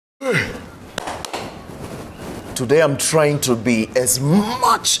Today I'm trying to be as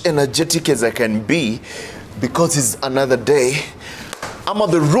much energetic as I can be because it's another day. I'm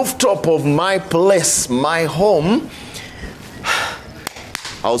on the rooftop of my place, my home.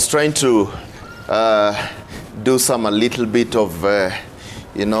 I was trying to do a little bit of,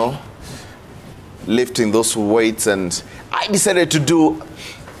 lifting those weights, and I decided to do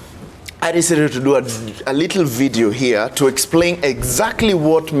a little video here to explain exactly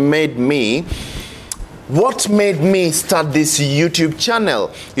what made me start this YouTube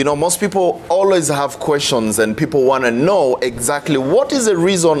channel. You know, most people always have questions and people want to know exactly what is the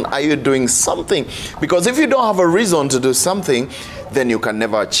reason are you doing something, because if you don't have a reason to do something, then you can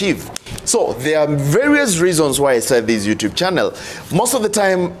never achieve. So there are various reasons why I started this YouTube channel. Most of the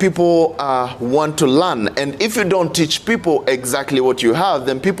time people want to learn, and if you don't teach people exactly what you have,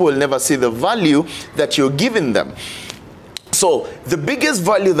 then people will never see the value that you're giving them. So the biggest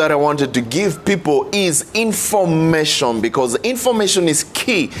value that I wanted to give people is information, because information is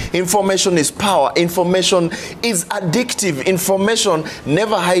key. Information is power. Information is addictive. Information,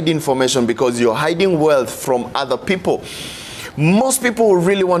 never hide information, because you're hiding wealth from other people. Most people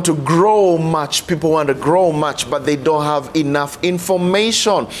really want to grow much. People want to grow much, but they don't have enough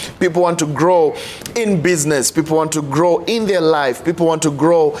information. People want to grow in business. People want to grow in their life. People want to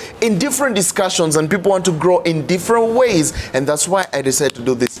grow in different discussions, and people want to grow in different ways. And that's why I decided to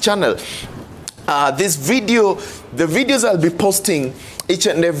do this channel. The videos I'll be posting each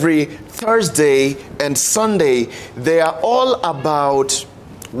and every Thursday and Sunday, they are all about,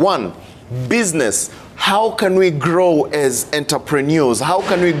 one, business. How can we grow as entrepreneurs? How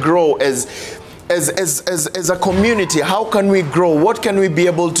can we grow as a community? How can we grow? What can we be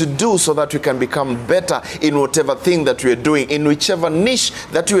able to do so that we can become better in whatever thing that we are doing, in whichever niche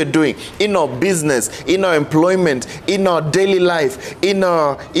that we are doing, in our business, in our employment, in our daily life, in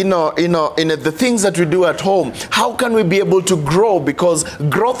the things that we do at home? How can we be able to grow? Because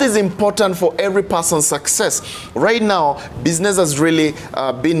growth is important for every person's success. Right now, business has really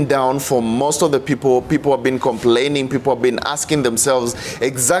been down for most of the people. People have been complaining. People have been asking themselves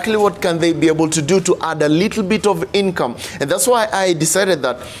exactly what can they be able to do to add a little bit of income. And that's why I decided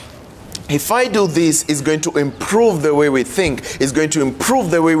that if I do this, it's going to improve the way we think, it's going to improve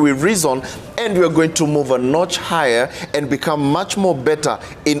the way we reason, and we're going to move a notch higher and become much more better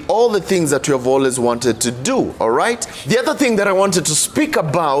in all the things that we have always wanted to do. All right? The other thing that I wanted to speak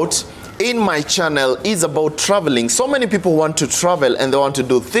about in my channel is about traveling. So many people want to travel and they want to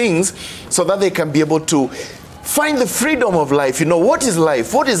do things so that they can be able to find the freedom of life. You know, what is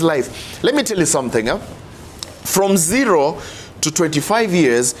life? What is life? Let me tell you something. From 0 to 25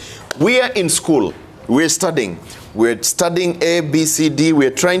 years, we are in school. We're studying. We're studying A, B, C, D.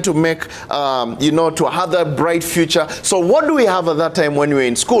 We're trying to make, to have a bright future. So what do we have at that time when we're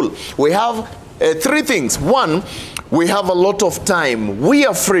in school? We have three things. One, we have a lot of time. We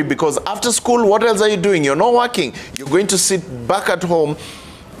are free, because after school, what else are you doing? You're not working. You're going to sit back at home.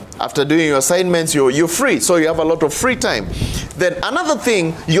 After doing your assignments, you're free, so you have a lot of free time. Then another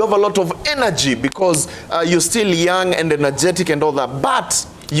thing, you have a lot of energy, because you're still young and energetic and all that, but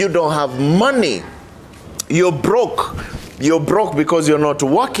you don't have money. You're broke. You're broke because you're not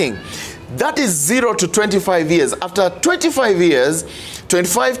working. That is 0 to 25 years. After 25 years,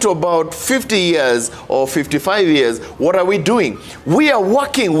 25 to about 50 years or 55 years, what are we doing? We are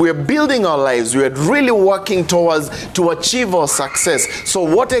working, we're building our lives, we're really working to achieve our success. So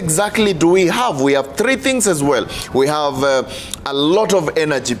what exactly do we have? We have three things as well. We have a lot of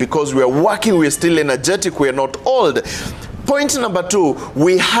energy, because we are working, we're still energetic, we're not old. Point number two,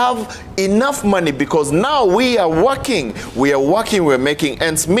 we have enough money, because now we are working, we're making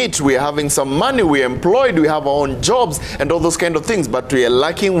ends meet, we're having some money, we're employed, we have our own jobs and all those kind of things, but we are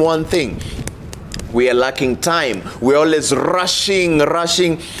lacking one thing. We are lacking time. We're always rushing,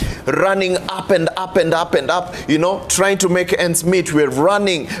 running up and up and up and up, trying to make ends meet. We're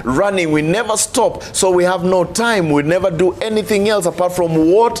running, we never stop. So we have no time. We never do anything else apart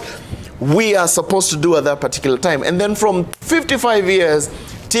from what we are supposed to do at that particular time. And then from 55 years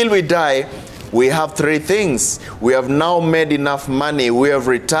till we die, we have three things. We have now made enough money. We have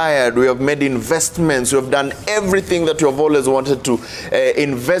retired. We have made investments. We have done everything that we have always wanted to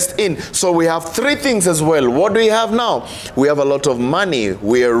invest in. So we have three things as well. What do we have now? We have a lot of money.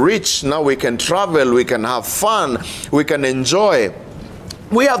 We are rich. Now we can travel. We can have fun. We can enjoy.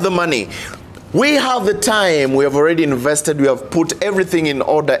 We have the money. We have the time, we have already invested, we have put everything in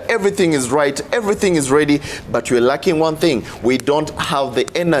order, everything is right, everything is ready, but we're lacking one thing. We don't have the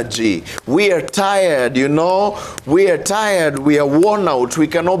energy. We are tired, we are tired, we are worn out. We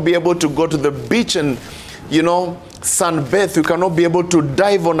cannot be able to go to the beach and, sunbathe, we cannot be able to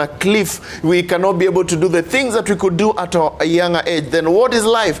dive on a cliff, we cannot be able to do the things that we could do at a younger age, then what is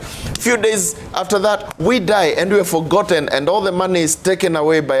life? A few days after that, we die and we are forgotten and all the money is taken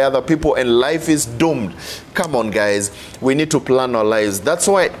away by other people and life is doomed. Come on, guys. We need to plan our lives. That's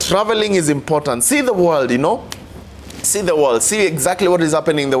why traveling is important. See the world, you know. See the world, see exactly what is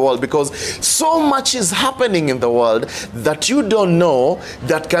happening in the world, because so much is happening in the world that you don't know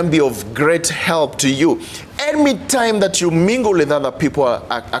that can be of great help to you. Any time that you mingle with other people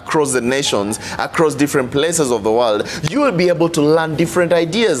across the nations, across different places of the world, you will be able to learn different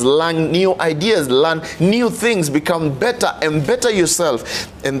ideas, learn new things, become better and better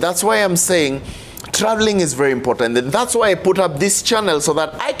yourself. And that's why I'm saying traveling is very important, and that's why I put up this channel, so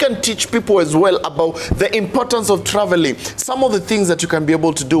that I can teach people as well about the importance of traveling, some of the things that you can be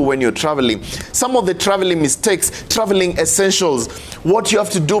able to do when you're traveling, some of the traveling mistakes, traveling essentials, what you have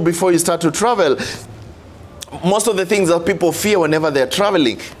to do before you start to travel. Most of the things that people fear whenever they're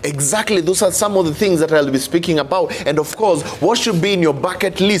traveling, exactly those are some of the things that I'll be speaking about. And of course, what should be in your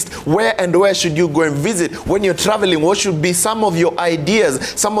bucket list? Where should you go and visit when you're traveling? What should be some of your ideas,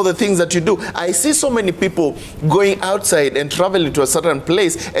 some of the things that you do? I see so many people going outside and traveling to a certain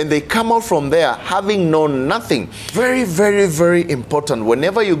place, and they come out from there having known nothing. Very, very, very important.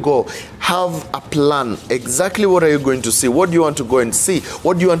 Whenever you go, have a plan. Exactly what are you going to see? What do you want to go and see?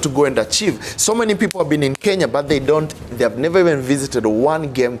 What do you want to go and achieve? So many people have been in Kenya, but they have never even visited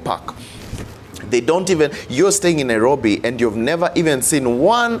one game park. You're staying in Nairobi and you've never even seen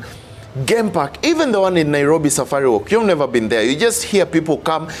one game park, even the one in Nairobi Safari Walk. You've never been there. You just hear people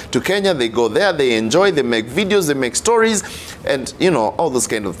come to Kenya, they go there, they enjoy, they make videos, they make stories, and you know, all those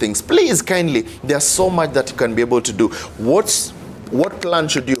kind of things. Please, kindly, there's so much that you can be able to do. What plan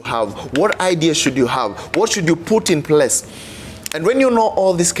should you have? What idea should you have? What should you put in place? And when you know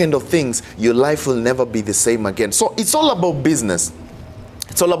all these kind of things, your life will never be the same again. So it's all about business.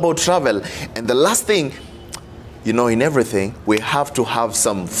 It's all about travel. And the last thing, you know, in everything, we have to have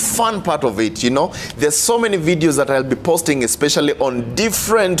some fun part of it, you know. There's so many videos that I'll be posting, especially on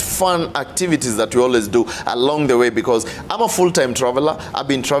different fun activities that we always do along the way, because I'm a full-time traveler. I've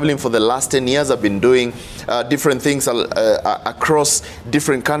been traveling for the last 10 years. I've been doing different things across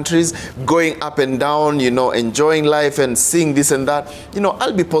different countries, going up and down, you know, enjoying life and seeing this and that. You know,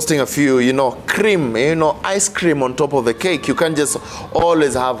 I'll be posting a few, you know, ice cream on top of the cake. You can't just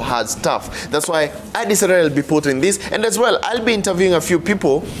always have hard stuff. That's why I decided I'll be putting this, and as well I'll be interviewing a few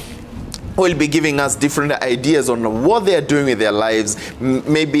people who will be giving us different ideas on what they are doing with their lives,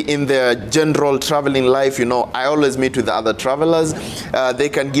 maybe in their general traveling life. You know, I always meet with the other travelers. They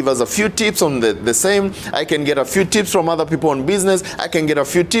can give us a few tips on the same. I can get a few tips from other people on business. I can get a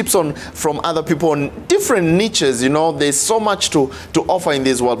few tips from other people on different niches. You know, there's so much to offer in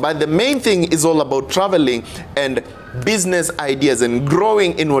this world, but the main thing is all about traveling and business ideas and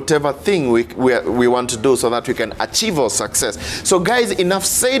growing in whatever thing we want to do, so that we can achieve our success. So guys, enough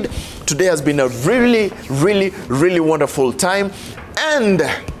said. Today has been a really, really, really wonderful time, and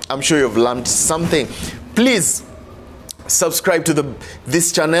I'm sure you've learned something. Please subscribe to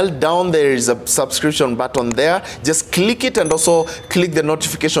this channel. Down there is a subscription button there. Just click it, and also click the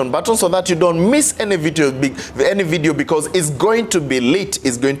notification button, so that you don't miss any video, because it's going to be lit,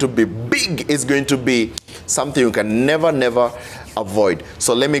 it's going to be big, it's going to be something you can never avoid.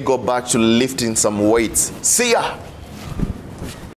 So let me go back to lifting some weights. See ya.